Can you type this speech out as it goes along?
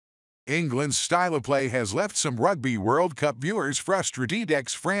England's style of play has left some Rugby World Cup viewers frustrated.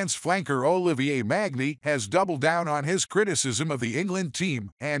 Ex-France flanker Olivier Magny has doubled down on his criticism of the England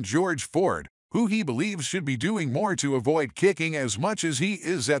team and George Ford, who he believes should be doing more to avoid kicking as much as he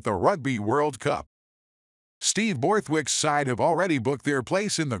is at the Rugby World Cup. Steve Borthwick's side have already booked their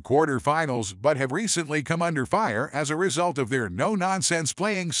place in the quarterfinals but have recently come under fire as a result of their no-nonsense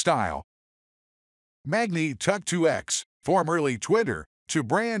playing style. Magny took to X, formerly Twitter, to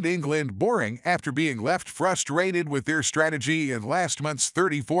brand England boring after being left frustrated with their strategy in last month's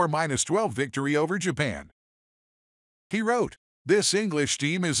 34-12 victory over Japan. He wrote, "This English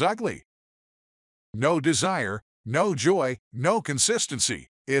team is ugly. No desire, no joy, no consistency.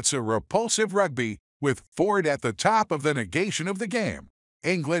 It's a repulsive rugby, with Ford at the top of the negation of the game."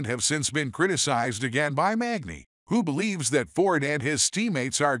 England have since been criticized again by Magny, who believes that Ford and his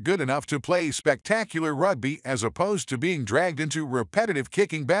teammates are good enough to play spectacular rugby as opposed to being dragged into repetitive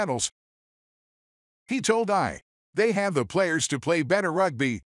kicking battles. He told "They have the players to play better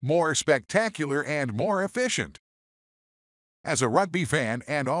rugby, more spectacular and more efficient. As a rugby fan,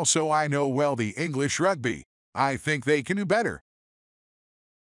 and also I know well the English rugby, I think they can do better.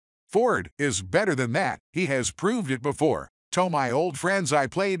 Ford is better than that, he has proved it before. To my old friends I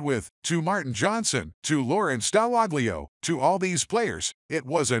played with, to Martin Johnson, to Lawrence Dallaglio, to all these players, it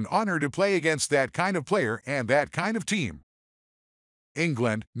was an honor to play against that kind of player and that kind of team.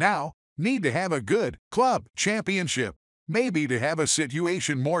 England, now, need to have a good club championship, maybe to have a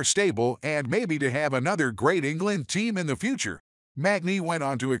situation more stable and maybe to have another great England team in the future." Magny went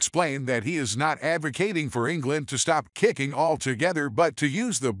on to explain that he is not advocating for England to stop kicking altogether but to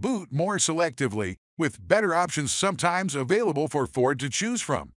use the boot more selectively, with better options sometimes available for Ford to choose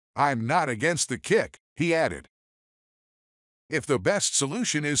from. "I'm not against the kick," he added. "If the best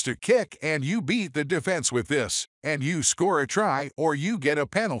solution is to kick and you beat the defense with this, and you score a try or you get a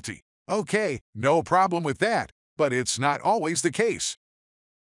penalty, okay, no problem with that, but it's not always the case.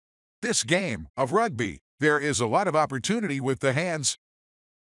 This game of rugby, there is a lot of opportunity with the hands.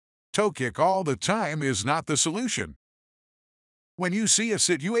 Toe kick all the time is not the solution. When you see a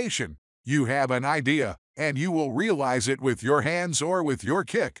situation, you have an idea, and you will realize it with your hands or with your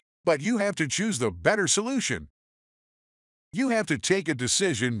kick, but you have to choose the better solution. You have to take a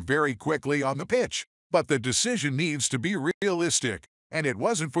decision very quickly on the pitch, but the decision needs to be realistic, and it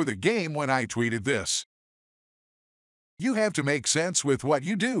wasn't for the game when I tweeted this. You have to make sense with what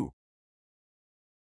you do.